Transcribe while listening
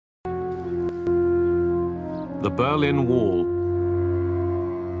The Berlin Wall,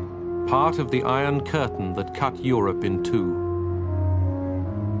 part of the Iron Curtain that cut Europe in two.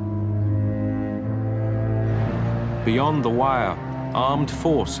 Beyond the wire, armed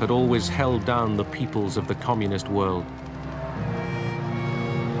force had always held down the peoples of the communist world.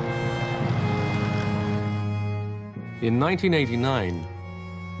 In 1989,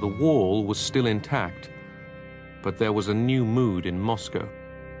 the wall was still intact, but there was a new mood in Moscow.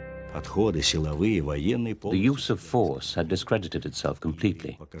 The use of force had discredited itself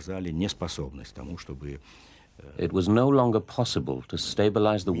completely. It was no longer possible to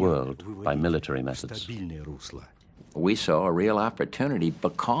stabilize the world by military methods. We saw a real opportunity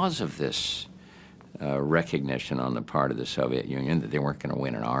because of this recognition on the part of the Soviet Union that they weren't going to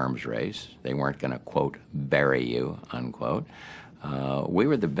win an arms race. They weren't going to, quote, bury you, unquote. We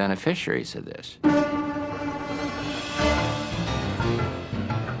were the beneficiaries of this.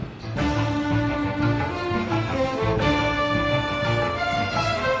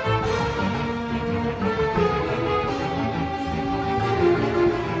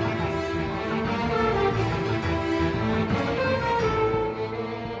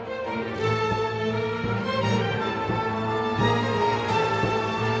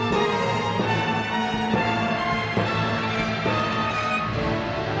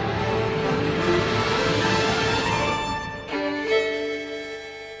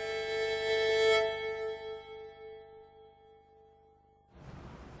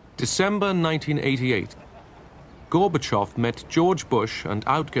 December 1988. Gorbachev met George Bush and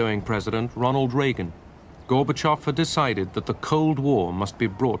outgoing President Ronald Reagan. Gorbachev had decided that the Cold War must be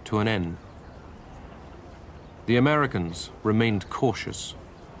brought to an end. The Americans remained cautious.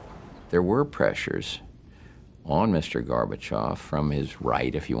 There were pressures on Mr. Gorbachev from his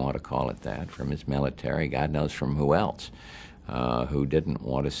right, if you want to call it that, from his military, God knows from who else, who didn't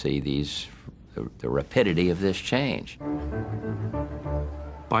want to see the rapidity of this change.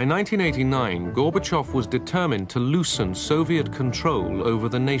 By 1989, Gorbachev was determined to loosen Soviet control over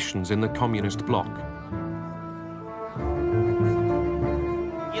the nations in the communist bloc.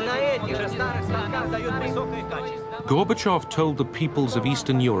 Gorbachev told the peoples of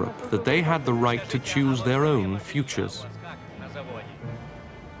Eastern Europe that they had the right to choose their own futures.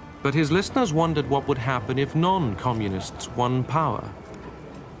 But his listeners wondered what would happen if non-communists won power.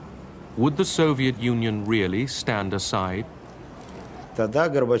 Would the Soviet Union really stand aside?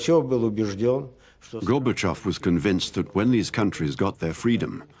 Gorbachev was convinced that when these countries got their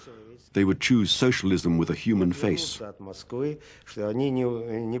freedom, they would choose socialism with a human face.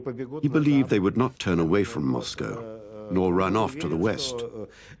 He believed they would not turn away from Moscow, nor run off to the West.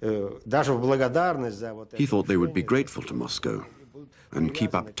 He thought they would be grateful to Moscow and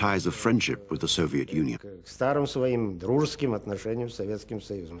keep up ties of friendship with the Soviet Union.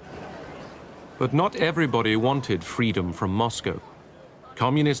 But not everybody wanted freedom from Moscow.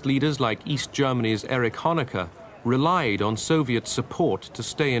 Communist leaders like East Germany's Erich Honecker relied on Soviet support to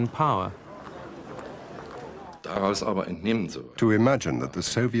stay in power. To imagine that the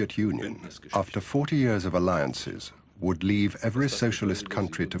Soviet Union, after 40 years of alliances, would leave every socialist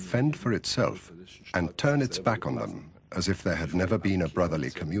country to fend for itself and turn its back on them as if there had never been a brotherly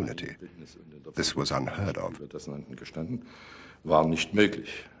community, this was unheard of.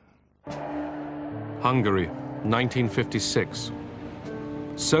 Hungary, 1956.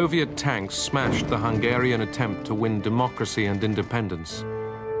 Soviet tanks smashed the Hungarian attempt to win democracy and independence.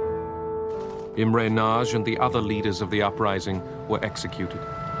 Imre Nagy and the other leaders of the uprising were executed.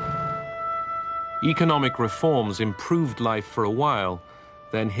 Economic reforms improved life for a while,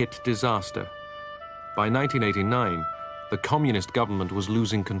 then hit disaster. By 1989, the communist government was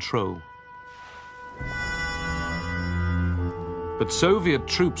losing control. But Soviet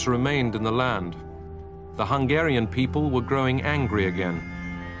troops remained in the land. The Hungarian people were growing angry again.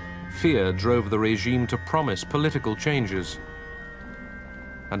 Fear drove the regime to promise political changes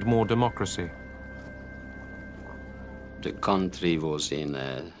and more democracy. The country was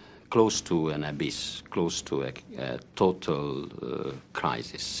close to an abyss, close to a total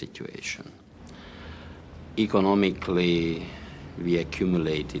crisis situation. Economically, we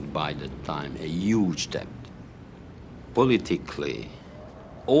accumulated by that time a huge debt. Politically,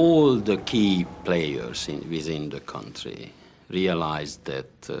 all the key players within the country realized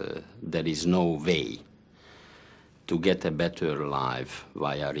that there is no way to get a better life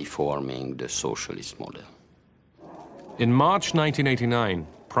via reforming the socialist model. In March 1989,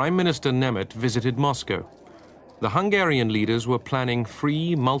 Prime Minister Nemeth visited Moscow. The Hungarian leaders were planning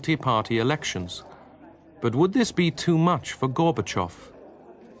free, multi-party elections. But would this be too much for Gorbachev?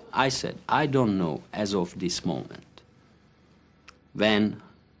 I said, I don't know as of this moment when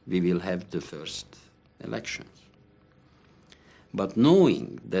we will have the first elections. But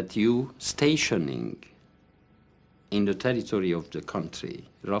knowing that you stationing in the territory of the country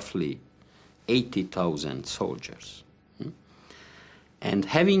roughly 80,000 soldiers, and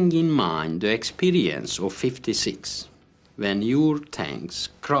having in mind the experience of '56, when your tanks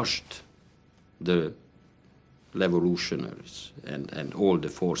crushed the revolutionaries and all the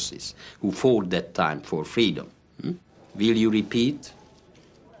forces who fought that time for freedom, will you repeat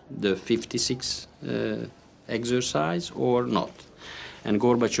the '56 exercise or not? And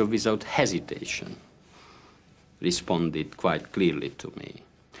Gorbachev, without hesitation, responded quite clearly to me.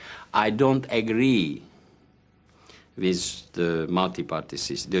 I don't agree with the multi-party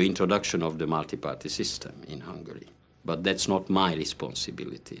system, the introduction of the multi-party system in Hungary. But that's not my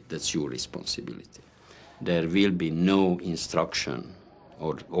responsibility, that's your responsibility. There will be no instruction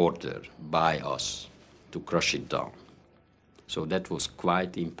or order by us to crush it down. So that was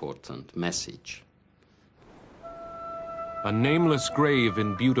quite important message. A nameless grave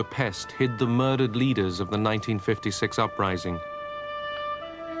in Budapest hid the murdered leaders of the 1956 uprising.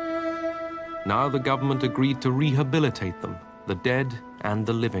 Now the government agreed to rehabilitate them, the dead and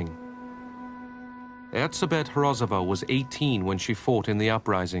the living. Erzsébet Hrozova was 18 when she fought in the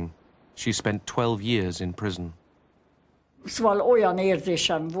uprising. She spent 12 years in prison. I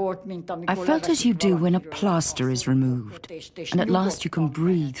felt as you do when a plaster is removed, and at last you can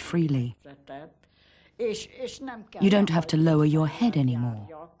breathe freely. You don't have to lower your head anymore.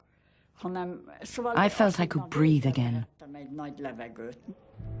 I felt I could breathe again.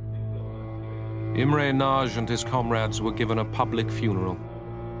 Imre Nagy and his comrades were given a public funeral.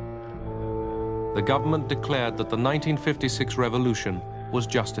 The government declared that the 1956 revolution was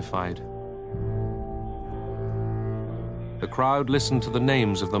justified. The crowd listened to the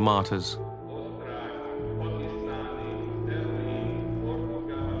names of the martyrs.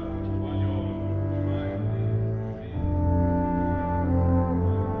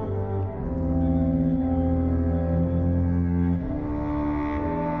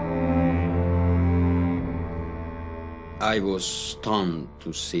 I was stunned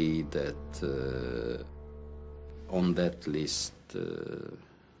to see that on that list,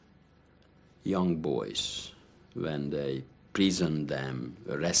 young boys, when they imprisoned them,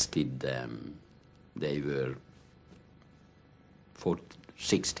 arrested them, they were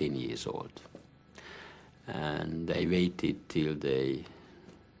 16 years old. And they waited till they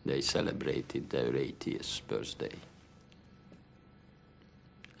celebrated their 80th birthday.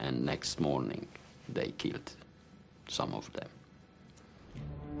 And next morning, they killed some of them.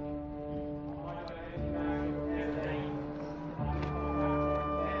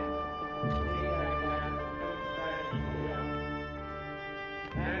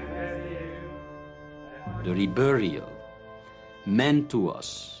 The reburial meant to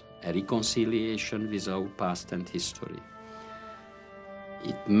us a reconciliation with our past and history.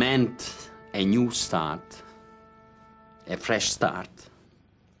 It meant a new start, a fresh start,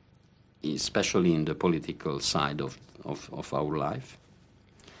 especially in the political side of our life,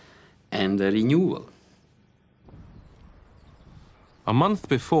 and a renewal. A month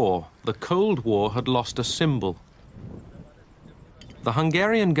before, the Cold War had lost a symbol. The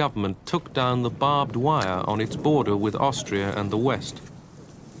Hungarian government took down the barbed wire on its border with Austria and the West.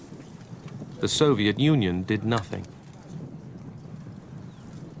 The Soviet Union did nothing.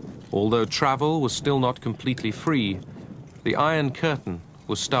 Although travel was still not completely free, the Iron Curtain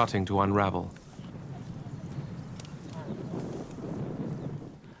was starting to unravel.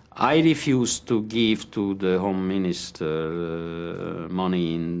 I refused to give to the Home Minister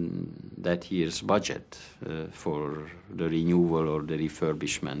money in that year's budget for the renewal or the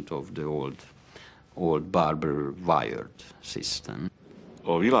refurbishment of the old barber wired system.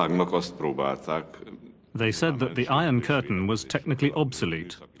 They said that the Iron Curtain was technically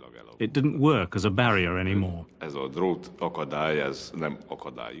obsolete. It didn't work as a barrier anymore.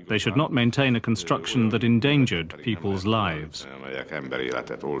 They should not maintain a construction that endangered people's lives.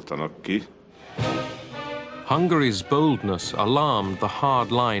 Hungary's boldness alarmed the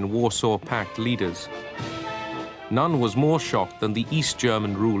hard-line Warsaw Pact leaders. None was more shocked than the East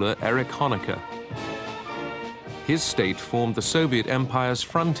German ruler Erich Honecker. His state formed the Soviet Empire's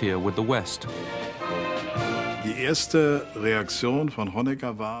frontier with the West.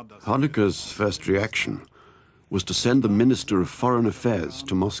 Honecker's first reaction was to send the Minister of Foreign Affairs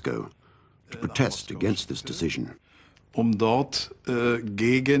to Moscow to protest against this decision.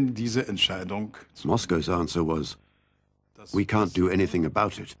 Moscow's answer was, "We can't do anything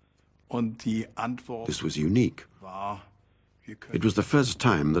about it." This was unique. It was the first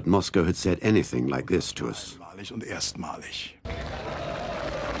time that Moscow had said anything like this to us.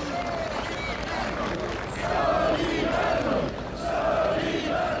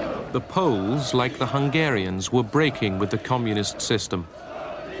 The Poles, like the Hungarians, were breaking with the communist system.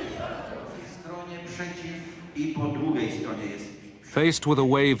 Faced with a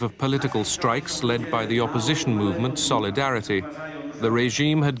wave of political strikes led by the opposition movement Solidarity, the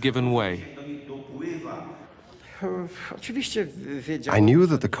regime had given way. I knew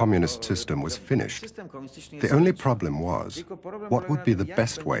that the communist system was finished. The only problem was, what would be the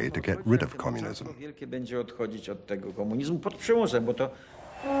best way to get rid of communism?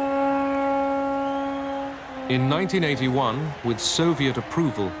 In 1981, with Soviet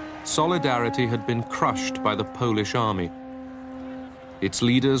approval, Solidarity had been crushed by the Polish army. Its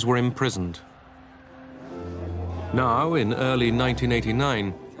leaders were imprisoned. Now, in early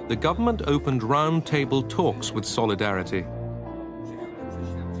 1989, the government opened round-table talks with Solidarity.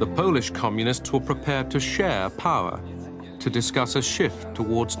 The Polish communists were prepared to share power, to discuss a shift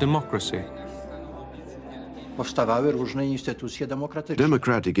towards democracy.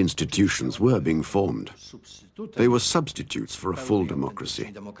 Democratic institutions were being formed. They were substitutes for a full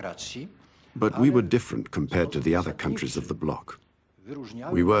democracy. But we were different compared to the other countries of the bloc.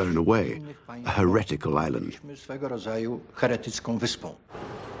 We were, in a way, a heretical island.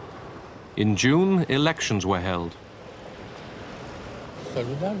 In June, elections were held.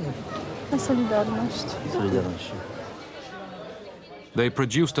 They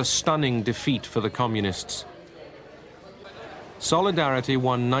produced a stunning defeat for the communists. Solidarity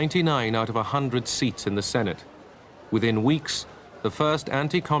won 99 out of 100 seats in the Senate. Within weeks, the first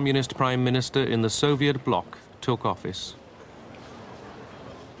anti-communist prime minister in the Soviet bloc took office.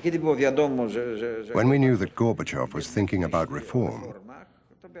 When we knew that Gorbachev was thinking about reform,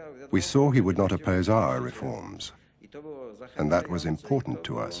 we saw he would not oppose our reforms, and that was important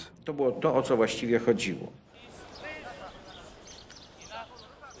to us.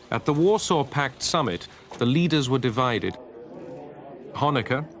 At the Warsaw Pact summit, the leaders were divided.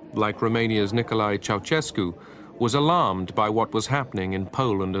 Honecker, like Romania's Nicolae Ceausescu, was alarmed by what was happening in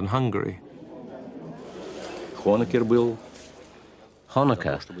Poland and Hungary.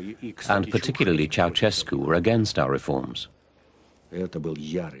 Honecker, and particularly Ceausescu, were against our reforms.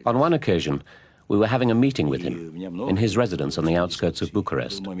 On one occasion, we were having a meeting with him in his residence on the outskirts of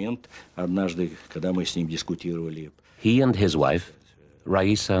Bucharest. He and his wife,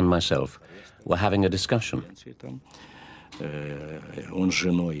 Raisa, and myself were having a discussion.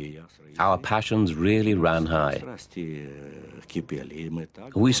 Our passions really ran high.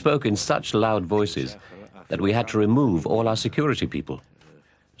 We spoke in such loud voices that we had to remove all our security people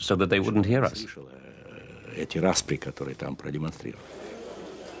so that they wouldn't hear us.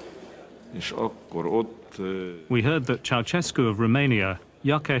 We heard that Ceausescu of Romania,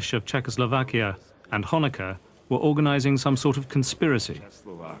 Jakeš of Czechoslovakia, and Honecker were organizing some sort of conspiracy.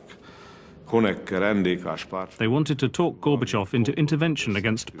 They wanted to talk Gorbachev into intervention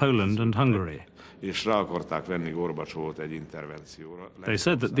against Poland and Hungary. They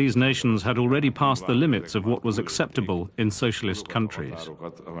said that these nations had already passed the limits of what was acceptable in socialist countries.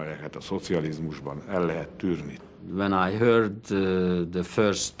 When I heard the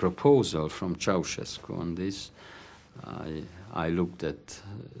first proposal from Ceausescu on this, I looked at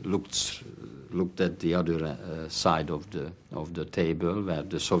the other side of the table where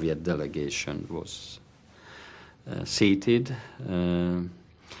the Soviet delegation was seated, and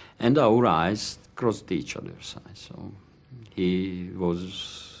our eyes crossed each other's eyes. So he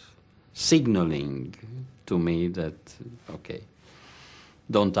was signaling to me that, okay,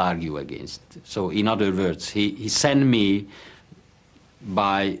 don't argue against it. So in other words, he sent me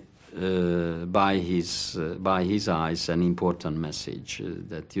by his eyes an important message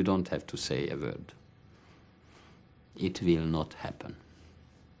that you don't have to say a word. It will not happen.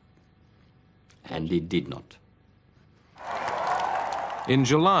 And it did not. In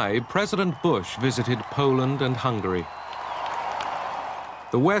July, President Bush visited Poland and Hungary.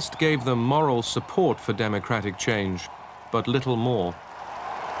 The West gave them moral support for democratic change, but little more.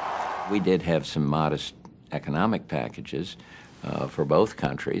 We did have some modest economic packages for both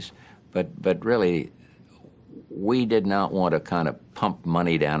countries, but really, we did not want to kind of pump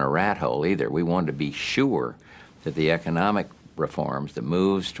money down a rat hole either. We wanted to be sure that the economic reforms, the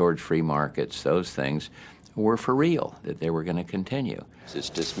moves towards free markets, those things, were for real, that they were going to continue. This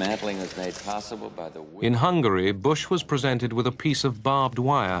dismantling was made possible by the... In Hungary, Bush was presented with a piece of barbed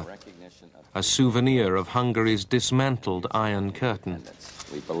wire, a souvenir of Hungary's dismantled Iron Curtain.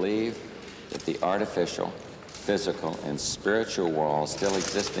 We believe that the artificial, physical, and spiritual walls still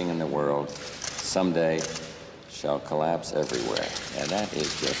existing in the world someday shall collapse everywhere. And that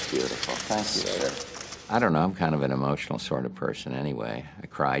is just beautiful. Thank you, sir. I don't know, I'm kind of an emotional sort of person anyway. I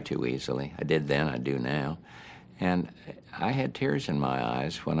cry too easily. I did then, I do now. And I had tears in my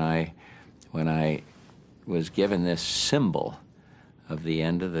eyes when I was given this symbol of the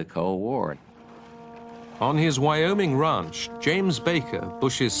end of the Cold War. On his Wyoming ranch, James Baker,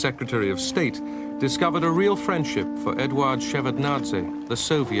 Bush's Secretary of State, discovered a real friendship for Eduard Shevardnadze, the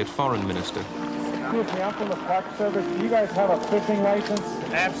Soviet foreign minister. Excuse me, I'm from the Park Service. Do you guys have a fishing license?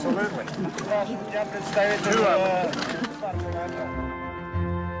 Absolutely.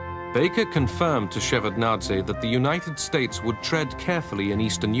 Baker confirmed to Shevardnadze that the United States would tread carefully in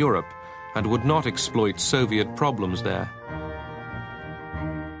Eastern Europe and would not exploit Soviet problems there.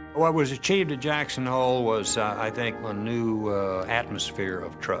 What was achieved at Jackson Hole was, I think, a new atmosphere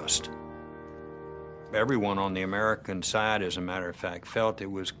of trust. Everyone on the American side, as a matter of fact, felt it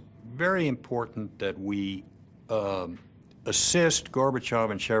was very important that we assist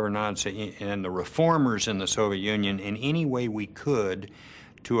Gorbachev and Shevardnadze and the reformers in the Soviet Union in any way we could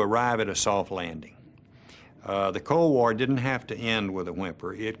to arrive at a soft landing. The Cold War didn't have to end with a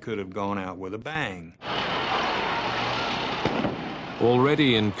whimper. It could have gone out with a bang.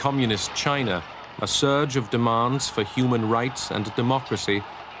 Already in communist China, a surge of demands for human rights and democracy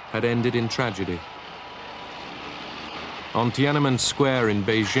had ended in tragedy. On Tiananmen Square in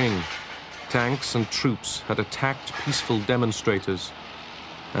Beijing, tanks and troops had attacked peaceful demonstrators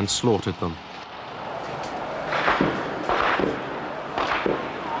and slaughtered them.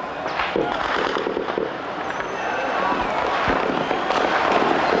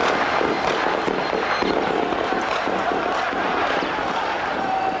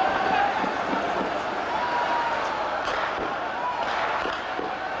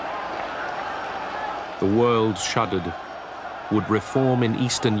 The world shuddered. Would reform in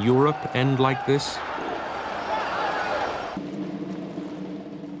Eastern Europe end like this?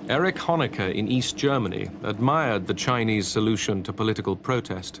 Erich Honecker in East Germany admired the Chinese solution to political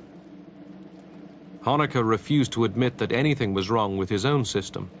protest. Honecker refused to admit that anything was wrong with his own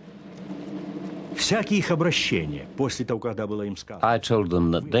system. I told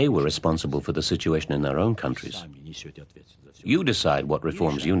them that they were responsible for the situation in their own countries. You decide what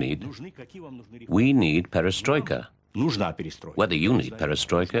reforms you need. We need perestroika. Whether you need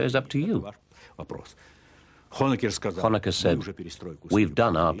perestroika is up to you. Honecker said, we've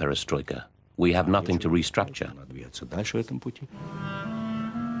done our perestroika. We have nothing to restructure.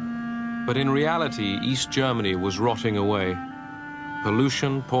 But in reality, East Germany was rotting away.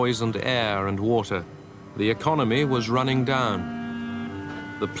 Pollution poisoned air and water. The economy was running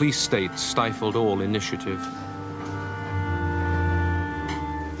down. The police state stifled all initiative.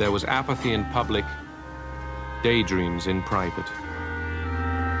 There was apathy in public, daydreams in private.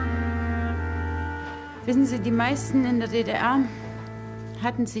 Wissen Sie, die meisten in der DDR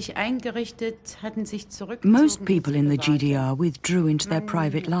hatten sich eingerichtet, hatten sich zurückgezogen. Most people in the GDR withdrew into their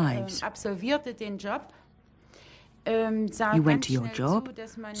private lives. Absolvierte den Job. You went to your job,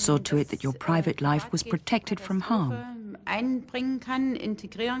 saw to it that your private life was protected from harm. Einbringen kann,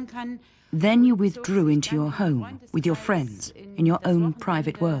 integrieren kann. Then you withdrew into your home, with your friends, in your own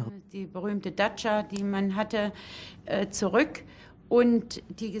private world. Die berühmte Datscha, die man hatte, zurück. Und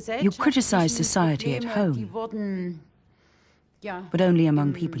die you criticized society at home, but only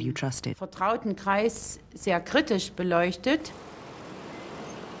among people you trusted. Vertrauten Kreis sehr kritisch beleuchtet.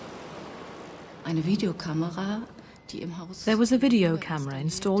 Eine Videokamera. There was a video camera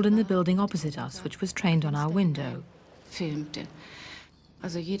installed in the building opposite us, which was trained on our window.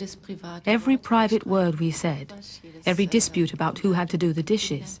 Every private word we said, every dispute about who had to do the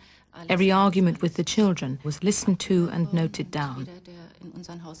dishes, every argument with the children was listened to and noted down.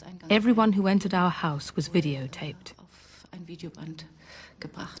 Everyone who entered our house was videotaped.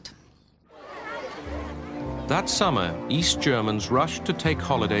 That summer, East Germans rushed to take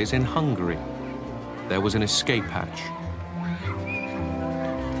holidays in Hungary. There was an escape hatch.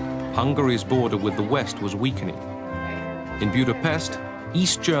 Hungary's border with the West was weakening. In Budapest,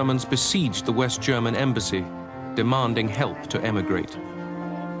 East Germans besieged the West German embassy, demanding help to emigrate.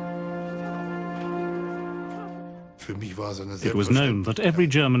 It was known that every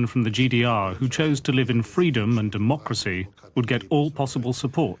German from the GDR who chose to live in freedom and democracy would get all possible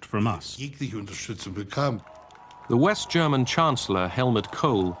support from us. The West German Chancellor, Helmut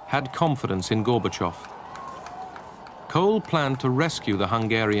Kohl, had confidence in Gorbachev. Kohl planned to rescue the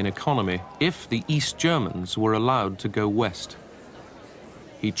Hungarian economy if the East Germans were allowed to go west.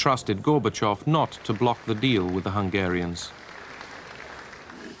 He trusted Gorbachev not to block the deal with the Hungarians.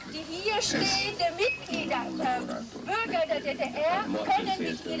 Die hier stehende Mitglieder, Bürger der DDR, können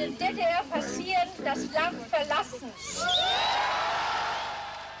nicht in der DDR passieren, das Land verlassen.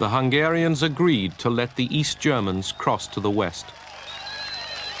 The Hungarians agreed to let the East Germans cross to the west.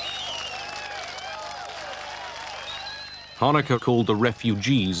 Honecker called the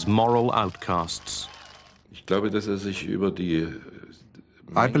refugees moral outcasts.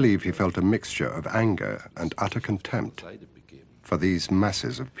 I believe he felt a mixture of anger and utter contempt for these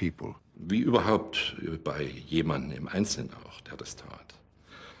masses of people. Wie überhaupt bei jemandem im Einzelnen auch, der das tat.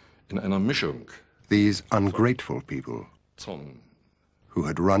 In einer Mischung. These ungrateful people who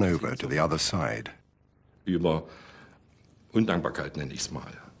had run over to the other side. Über Undankbarkeit nenne ich's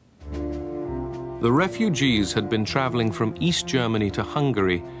mal. The refugees had been traveling from East Germany to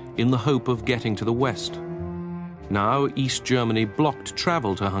Hungary in the hope of getting to the West. Now East Germany blocked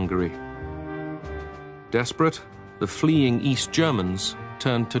travel to Hungary. Desperate, the fleeing East Germans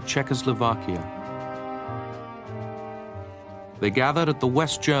turned to Czechoslovakia. They gathered at the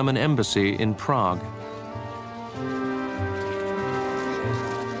West German embassy in Prague.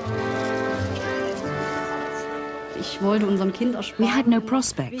 We had no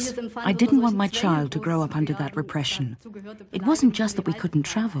prospects. I didn't want my child to grow up under that repression. It wasn't just that we couldn't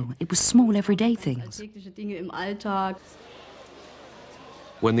travel, it was small everyday things.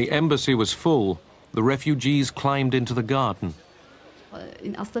 When the embassy was full, the refugees climbed into the garden.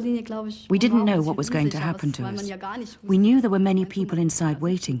 We didn't know what was going to happen to us. We knew there were many people inside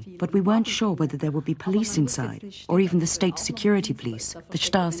waiting, but we weren't sure whether there would be police inside, or even the state security police, the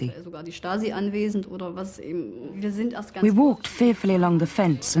Stasi. We walked fearfully along the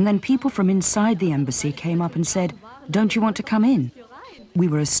fence, and then people from inside the embassy came up and said, "Don't you want to come in?" We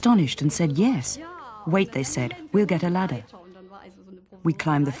were astonished and said, "Yes." "Wait," they said, "we'll get a ladder." We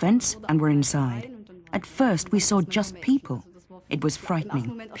climbed the fence and were inside. At first, we saw just people. It was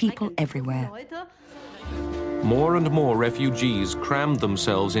frightening. People everywhere. More and more refugees crammed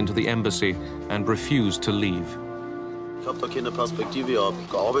themselves into the embassy and refused to leave. Ich habe da keine Perspektive. Ich habe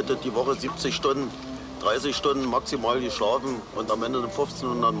gearbeitet die Woche 70 Stunden, 30 Stunden maximal geschlafen und am Ende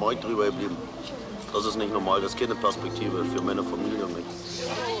 1500 Mark drüber geblieben. Das ist nicht normal. Das ist keine Perspektive für meine Familie und mich.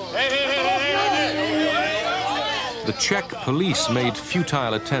 The Czech police made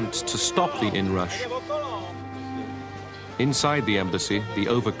futile attempts to stop the inrush. Inside the embassy, the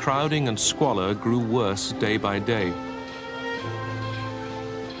overcrowding and squalor grew worse day by day.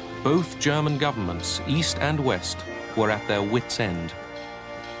 Both German governments, East and West, were at their wits' end.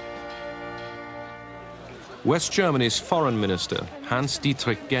 West Germany's foreign minister,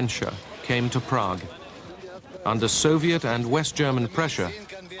 Hans-Dietrich Genscher, came to Prague. Under Soviet and West German pressure,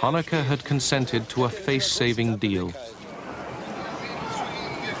 Honecker had consented to a face-saving deal.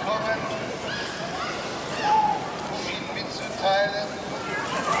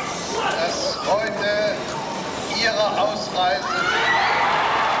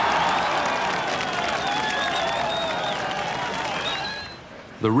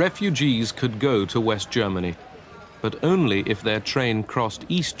 The refugees could go to West Germany, but only if their train crossed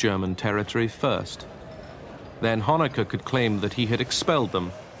East German territory first. Then Honecker could claim that he had expelled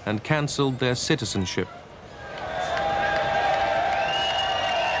them and cancelled their citizenship.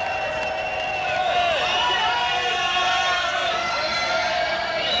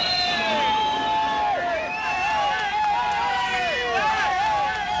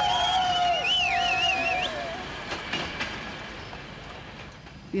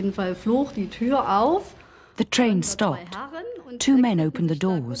 The train stopped. Two men opened the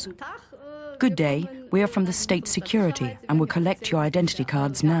doors. "Good day, we are from the state security and will collect your identity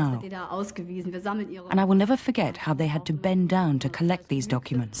cards now." And I will never forget how they had to bend down to collect these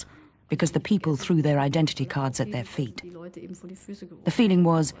documents, because the people threw their identity cards at their feet. The feeling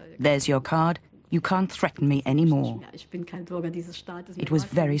was, there's your card, you can't threaten me anymore. It was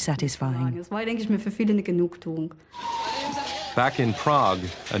very satisfying. Back in Prague,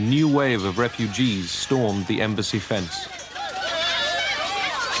 a new wave of refugees stormed the embassy fence.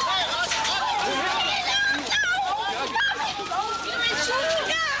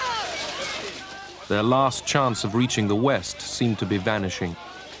 Their last chance of reaching the West seemed to be vanishing.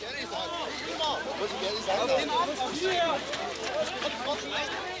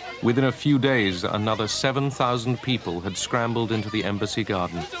 Within a few days, another 7,000 people had scrambled into the embassy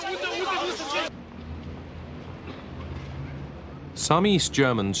garden. Some East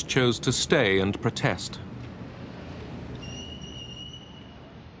Germans chose to stay and protest.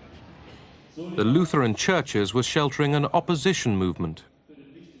 The Lutheran churches were sheltering an opposition movement.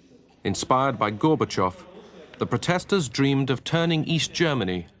 Inspired by Gorbachev, the protesters dreamed of turning East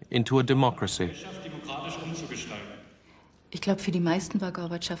Germany into a democracy.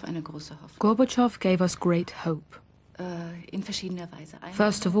 Gorbachev gave us great hope.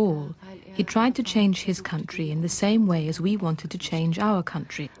 First of all, he tried to change his country in the same way as we wanted to change our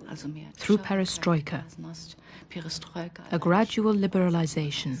country, through perestroika, a gradual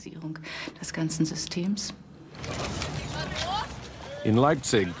liberalization. In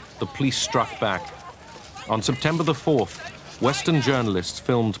Leipzig, the police struck back. On September the 4th, Western journalists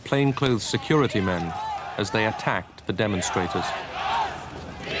filmed plainclothes security men as they attacked the demonstrators.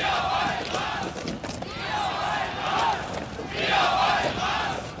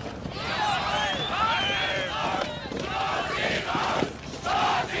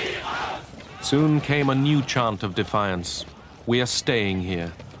 Soon came a new chant of defiance. We are staying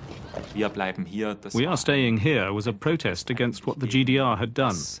here. We are staying here was a protest against what the GDR had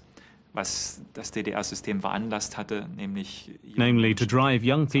done. Namely, to drive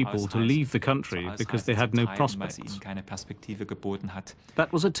young people to leave the country because they had no prospects.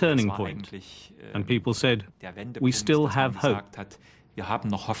 That was a turning point, and people said, we still have hope.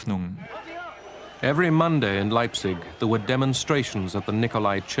 Every Monday in Leipzig, there were demonstrations at the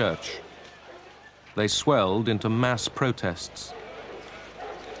Nikolai Church. They swelled into mass protests.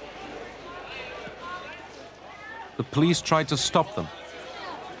 The police tried to stop them.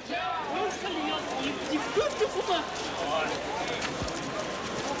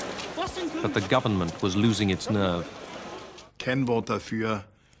 But the government was losing its nerve. Kennwort dafür,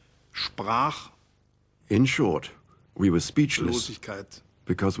 Sprach. In short, we were speechless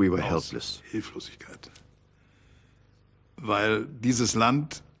because we were helpless. Hilflosigkeit. Weil dieses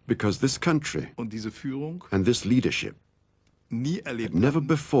Land because this country und diese Führung and this leadership had never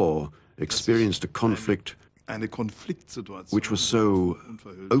before experienced a conflict which was so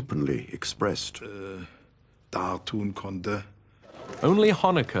openly expressed. Dartun konnte. Only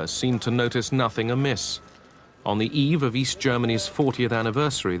Honecker seemed to notice nothing amiss. On the eve of East Germany's 40th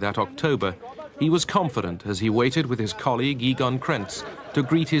anniversary that October, he was confident as he waited with his colleague Egon Krenz to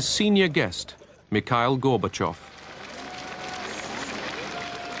greet his senior guest, Mikhail Gorbachev.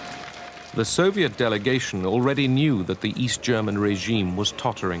 The Soviet delegation already knew that the East German regime was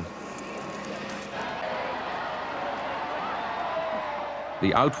tottering.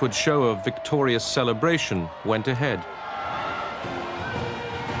 The outward show of victorious celebration went ahead.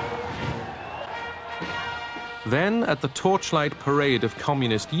 Then, at the torchlight parade of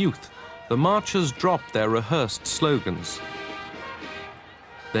communist youth, the marchers dropped their rehearsed slogans.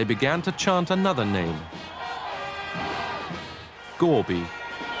 They began to chant another name, Gorby.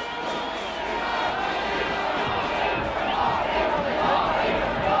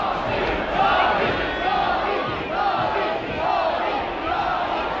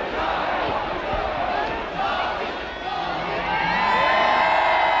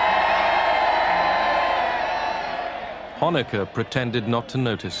 Honecker pretended not to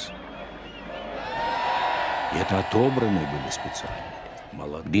notice.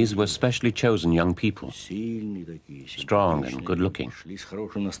 These were specially chosen young people, strong and good-looking.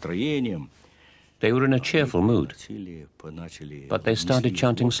 They were in a cheerful mood, but they started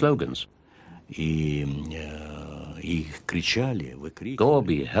chanting slogans.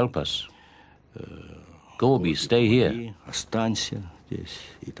 Gorby, help us. Gorby, stay here.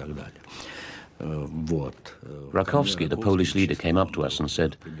 Rakowski, the Polish leader, came up to us and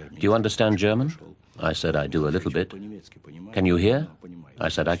said, "Do you understand German?" I said, "I do a little bit." "Can you hear?" I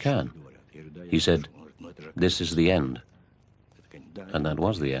said, "I can." He said, "This is the end." And that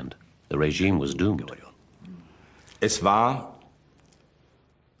was the end. The regime was doomed.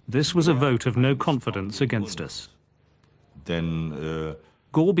 This was a vote of no confidence against us.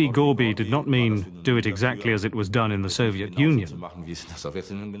 Gorby Gorby did not mean do it exactly as it was done in the Soviet Union.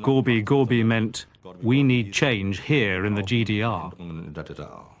 Gorby Gorby meant we need change here in the GDR.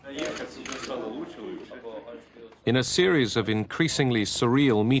 In a series of increasingly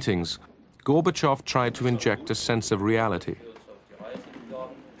surreal meetings, Gorbachev tried to inject a sense of reality.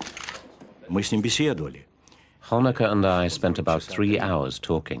 Honecker and I spent about 3 hours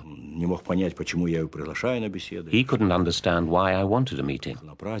talking. He couldn't understand why I wanted a meeting.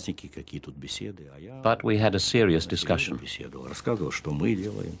 But we had a serious discussion.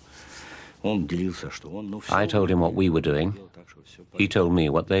 I told him what we were doing. He told me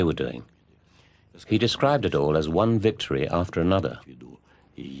what they were doing. He described it all as one victory after another.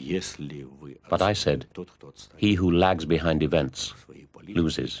 But I said, he who lags behind events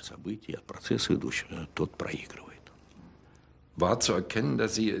loses.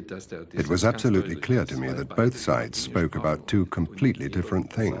 It was absolutely clear to me that both sides spoke about two completely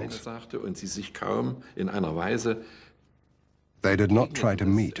different things. They did not try to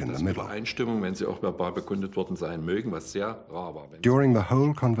meet in the middle. During the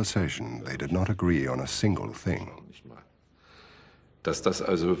whole conversation, they did not agree on a single thing.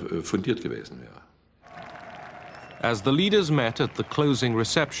 As the leaders met at the closing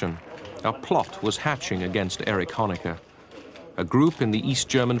reception, a plot was hatching against Erich Honecker. A group in the East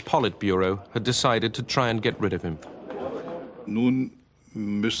German Politburo had decided to try and get rid of him. Nun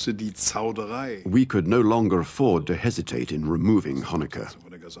müsste die Zauderei, We could no longer afford to hesitate in removing Honecker. was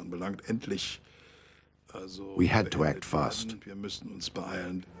Honeckers anbelangt, endlich also We had to act beendet fast. werden. Wir müssen uns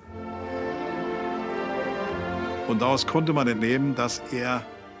beeilen. Und daraus konnte man entnehmen, dass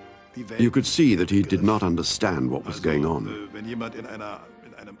die Welt, You could see that he did not understand what was going on. wenn jemand in einem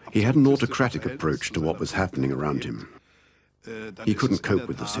He had an autocratic approach to what was happening around him. dann He ist es couldn't in cope der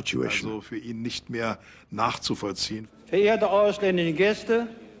with the Tat situation. also für ihn nicht mehr nachzuvollziehen. Verehrte ausländische Gäste,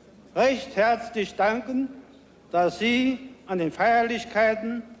 recht herzlich danken, dass Sie an den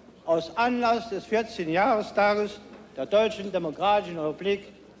Feierlichkeiten aus Anlass des 14. Jahrestages der Deutschen Demokratischen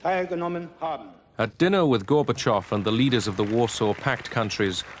Republik teilgenommen haben. At dinner with Gorbachev and the leaders of the Warsaw Pact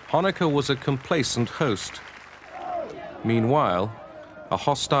countries, Honecker was a complacent host. Meanwhile, a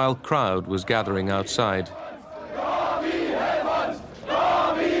hostile crowd was gathering outside.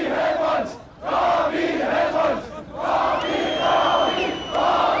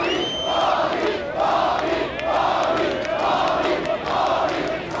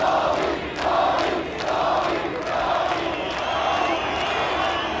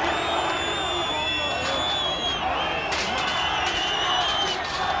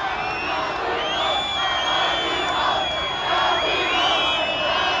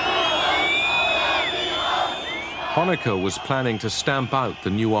 Honecker was planning to stamp out the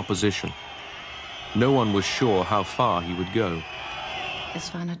new opposition. No one was sure how far he would go.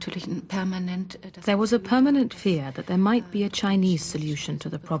 There was a permanent fear that there might be a Chinese solution to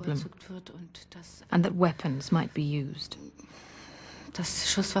the problem and that weapons might be used.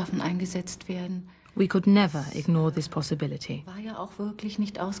 We could never ignore this possibility.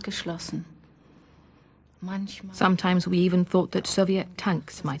 Sometimes we even thought that Soviet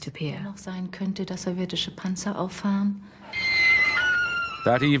tanks might appear.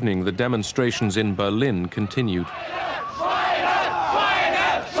 That evening, the demonstrations in Berlin continued.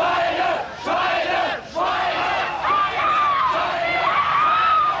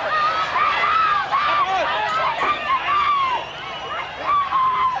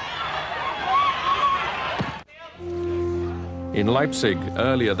 In Leipzig,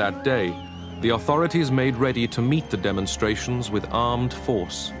 earlier that day, the authorities made ready to meet the demonstrations with armed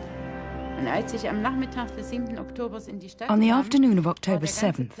force. On the afternoon of October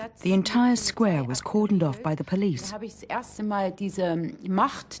 7th, the entire square was cordoned off by the police.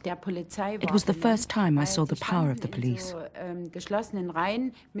 It was the first time I saw the power of the police.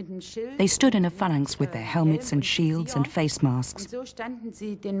 They stood in a phalanx with their helmets and shields and face masks.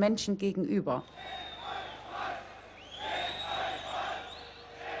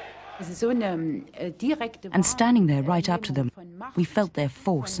 And standing there right up to them, we felt their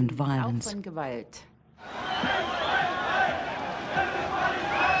force and violence.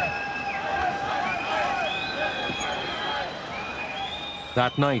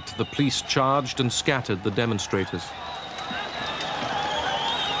 That night, the police charged and scattered the demonstrators.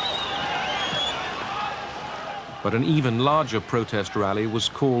 But an even larger protest rally was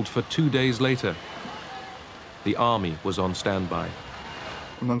called for 2 days later. The army was on standby.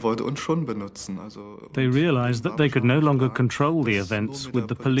 They realized that they could no longer control the events with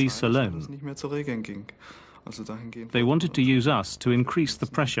the police alone. They wanted to use us to increase the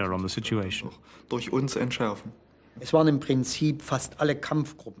pressure on the situation.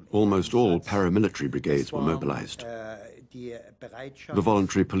 Almost all paramilitary brigades were mobilized. The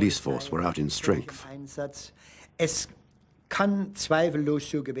voluntary police force were out in strength.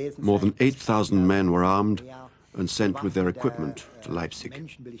 More than 8,000 men were armed and sent with their equipment to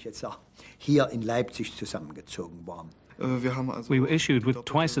Leipzig. We were issued with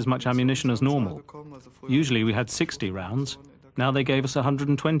twice as much ammunition as normal. Usually we had 60 rounds. Now they gave us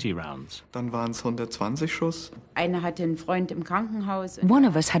 120 rounds. One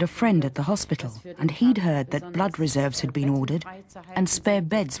of us had a friend at the hospital, and he'd heard that blood reserves had been ordered, and spare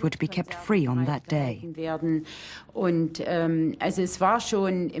beds were to be kept free on that day.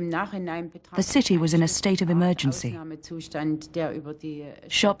 The city was in a state of emergency.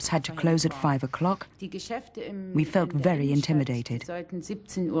 Shops had to close at 5 o'clock. We felt very intimidated.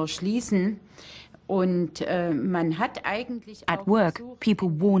 At work, people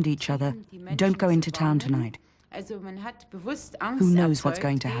warned each other, don't go into town tonight. Who knows what's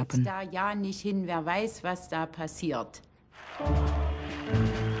going to happen?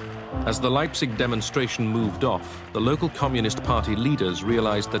 As the Leipzig demonstration moved off, the local Communist Party leaders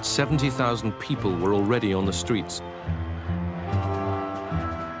realized that 70,000 people were already on the streets.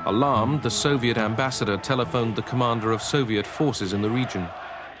 Alarmed, the Soviet ambassador telephoned the commander of Soviet forces in the region.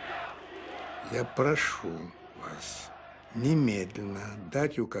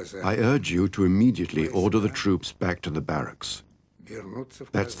 I urge you to immediately order the troops back to the barracks.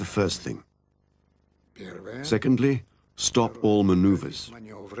 That's the first thing. Secondly, stop all maneuvers.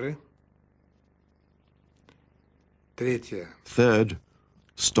 Third,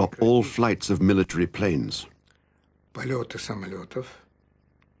 stop all flights of military planes.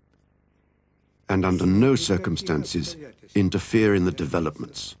 And under no circumstances interfere in the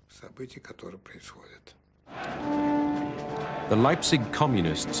developments. The Leipzig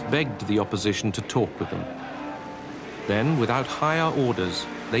communists begged the opposition to talk with them. Then, without higher orders,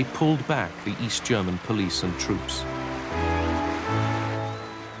 they pulled back the East German police and troops.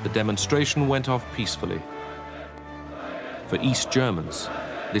 The demonstration went off peacefully. For East Germans,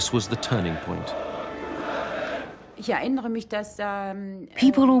 this was the turning point.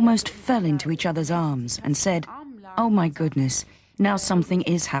 People almost fell into each other's arms and said, "Oh my goodness, now something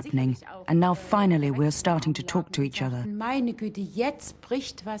is happening, and now finally we're starting to talk to each other.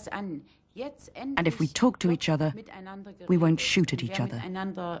 And if we talk to each other, we won't shoot at each other."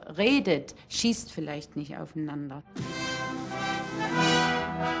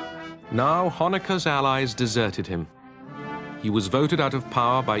 Now Honecker's allies deserted him. He was voted out of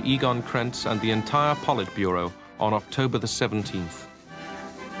power by Egon Krenz and the entire Politburo on October the 17th.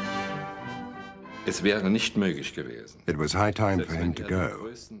 It was high time for him to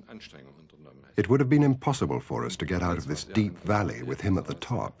go. It would have been impossible for us to get out of this deep valley with him at the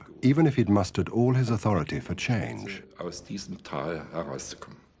top, even if he'd mustered all his authority for change.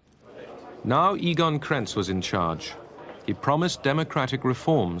 Now Egon Krenz was in charge. He promised democratic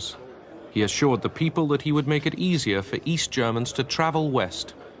reforms. He assured the people that he would make it easier for East Germans to travel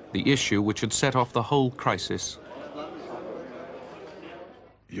west, the issue which had set off the whole crisis.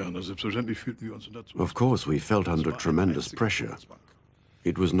 Of course, we felt under tremendous pressure.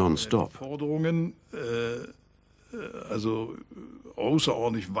 It was non-stop.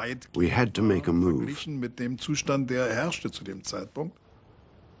 We had to make a move.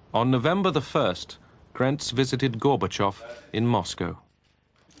 On November the 1st, Krenz visited Gorbachev in Moscow.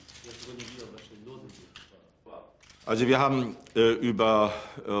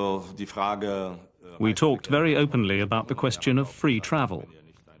 We talked very openly about the question of free travel.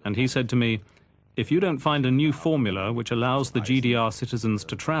 And he said to me, "If you don't find a new formula which allows the GDR citizens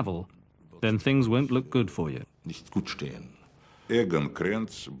to travel, then things won't look good for you." Egon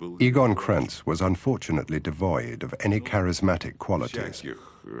Krenz was unfortunately devoid of any charismatic qualities.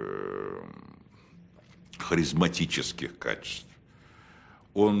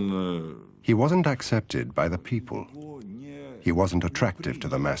 He wasn't accepted by the people. He wasn't attractive to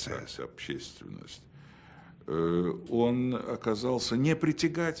the masses.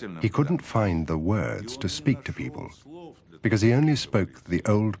 He couldn't find the words to speak to people because he only spoke the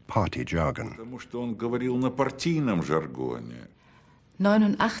old party jargon.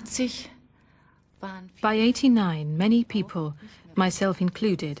 By 89, many people, myself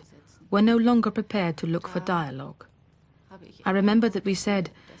included, were no longer prepared to look for dialogue. I remember that we said,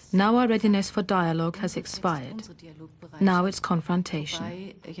 "Now our readiness for dialogue has expired. Now it's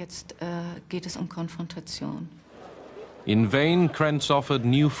confrontation." In vain, Krenz offered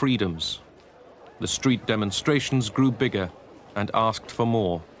new freedoms. The street demonstrations grew bigger and asked for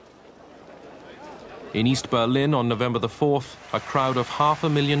more. In East Berlin on November the 4th, a crowd of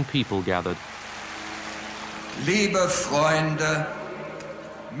 500,000 people gathered. Liebe Freunde,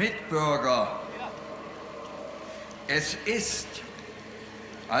 Mitbürger, es ist,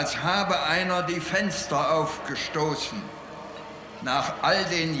 als habe einer die Fenster aufgestoßen, nach all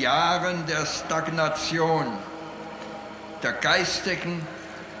den Jahren der Stagnation, der geistigen,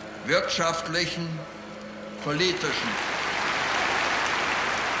 wirtschaftlichen, politischen.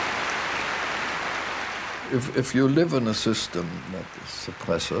 If you live in a system that is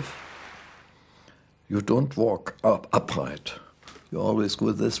suppressive, you don't walk upright. You always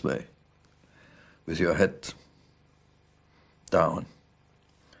go this way, with your head down.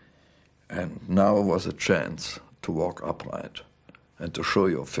 And now was a chance to walk upright and to show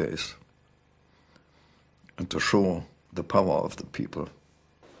your face and to show the power of the people.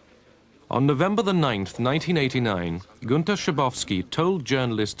 On November the 9th, 1989, Günter Schabowski told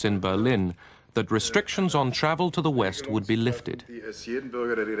journalists in Berlin that restrictions on travel to the West would be lifted.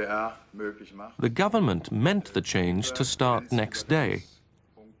 The government meant the change to start next day,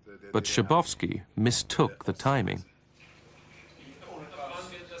 but Schabowski mistook the timing.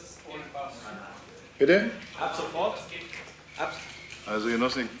 Bitte? Ab sofort. Also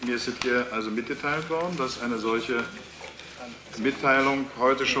Genossen, mir ist hier also mitgeteilt worden, dass eine solche Mitteilung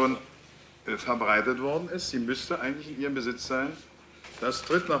heute schon verbreitet worden ist. Sie müsste eigentlich in Ihrem Besitz sein. Das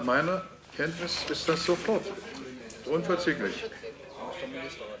tritt nach meiner Kenntnis, ist das sofort. Unverzüglich.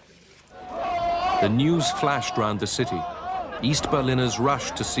 The news flashed round the city. East Berliners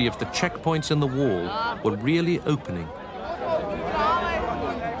rushed to see if the checkpoints in the wall were really opening.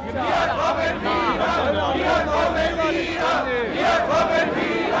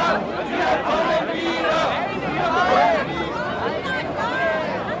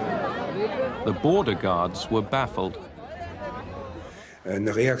 The border guards were baffled.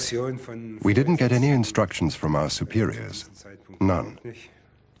 We didn't get any instructions from our superiors. None.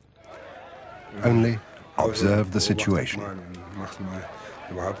 Only observe the situation.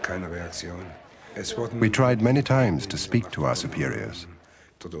 We tried many times to speak to our superiors,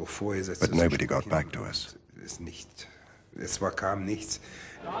 but nobody got back to us.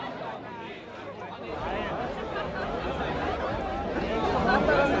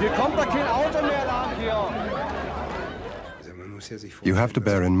 You have to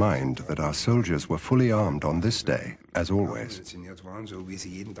bear in mind that our soldiers were fully armed on this day, as always,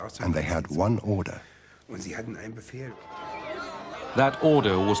 and they had one order. That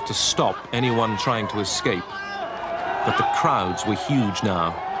order was to stop anyone trying to escape, but the crowds were huge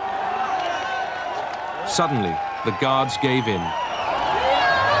now. Suddenly, the guards gave in.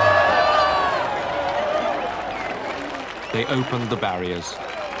 They opened the barriers.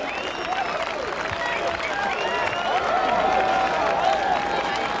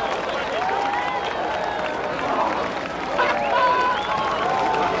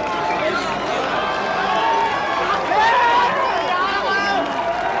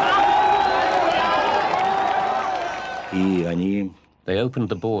 They opened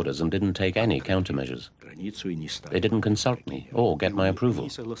the borders and didn't take any countermeasures. They didn't consult me or get my approval.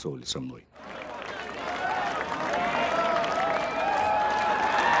 Die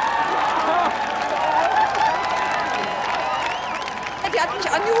hat mich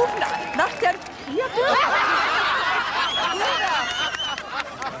angerufen nach der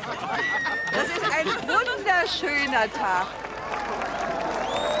Das ist ein wunderschöner Tag.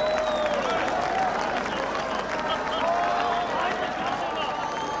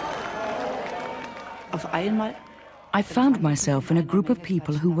 I found myself in a group of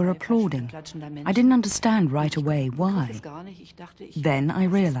people who were applauding. I didn't understand right away why. Then I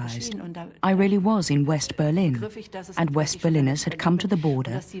realized I really was in West Berlin, and West Berliners had come to the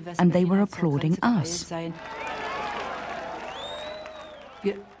border and they were applauding us.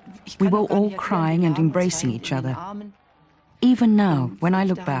 We were all crying and embracing each other. Even now, when I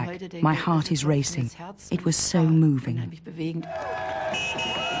look back, my heart is racing. It was so moving.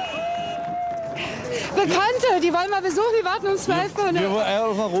 Bekannte, die wollen mal besuchen, die warten um 12 Uhr. Wir wollen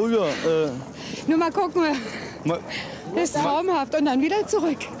einfach mal rüber. Nur mal gucken. Das ist traumhaft. Und dann wieder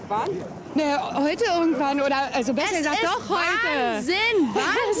zurück. Wann? Ne, heute irgendwann. Oder, also besser gesagt, doch heute. Wahnsinn!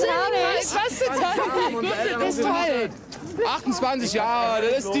 Wahnsinn! Was für toll. Das ist toll. 28 Jahre,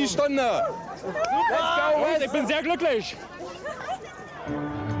 das ist die Stunde. Let's go, ich bin sehr glücklich.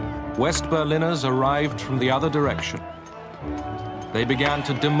 West Berliners arrived from the other direction. They began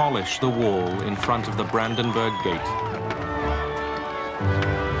to demolish the wall in front of the Brandenburg Gate.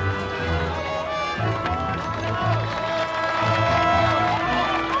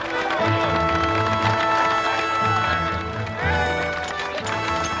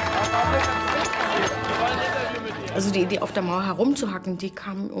 Also die Idee, auf der Mauer herumzuhacken, die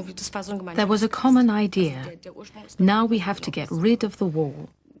kam irgendwie, das war so ein gemeinsames. There was a common idea. Now we have to get rid of the wall.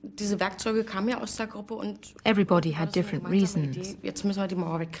 Diese Werkzeuge kamen ja aus der Gruppe und everybody had different reasons. Jetzt müssen wir die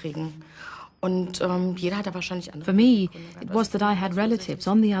Mauer wegkriegen. Und jeder hatte wahrscheinlich andere. For me, it was that I had relatives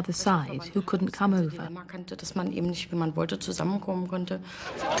on the other side who couldn't come over. Man kannte, dass man eben nicht, wie man wollte, zusammenkommen konnte.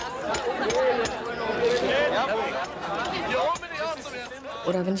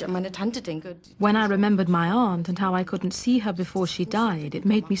 Oder wenn ich an meine Tante denke. When I remembered my aunt and how I couldn't see her before she died, it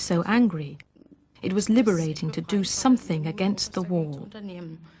made me so angry. It was liberating to do something against the wall.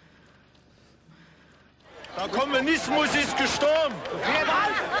 Der Kommunismus ist gestorben.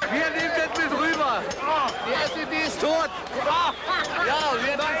 Wir nehmen das mit rüber. Die FDP ist tot. Ja,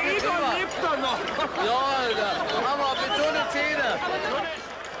 wir nehmen das rüber. Lebt er noch. Ja, Alter. Aber mit so einer Zähne.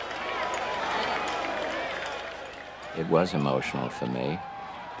 It was emotional for me,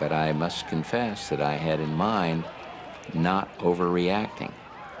 but I must confess that I had in mind not overreacting.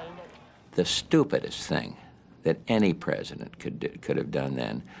 The stupidest thing that any president could have done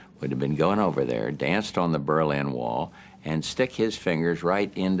then would have been going over there, danced on the Berlin Wall, and stick his fingers right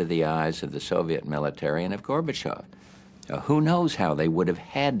into the eyes of the Soviet military and of Gorbachev. Who knows how they would have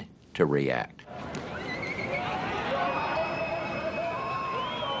had to react.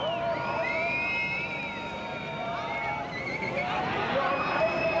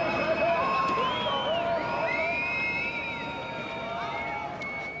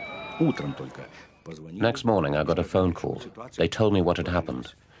 Утром только Next morning, I got a phone call. They told me what had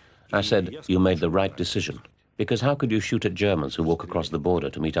happened. I said, you made the right decision. Because how could you shoot at Germans who walk across the border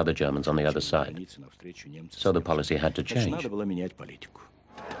to meet other Germans on the other side? So the policy had to change.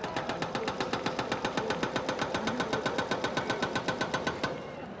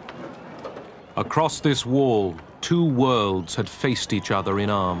 Across this wall, two worlds had faced each other in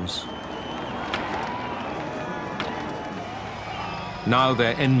arms. Now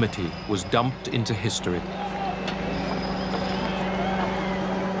their enmity was dumped into history.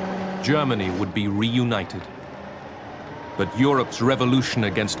 Germany would be reunited. But Europe's revolution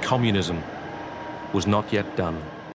against communism was not yet done.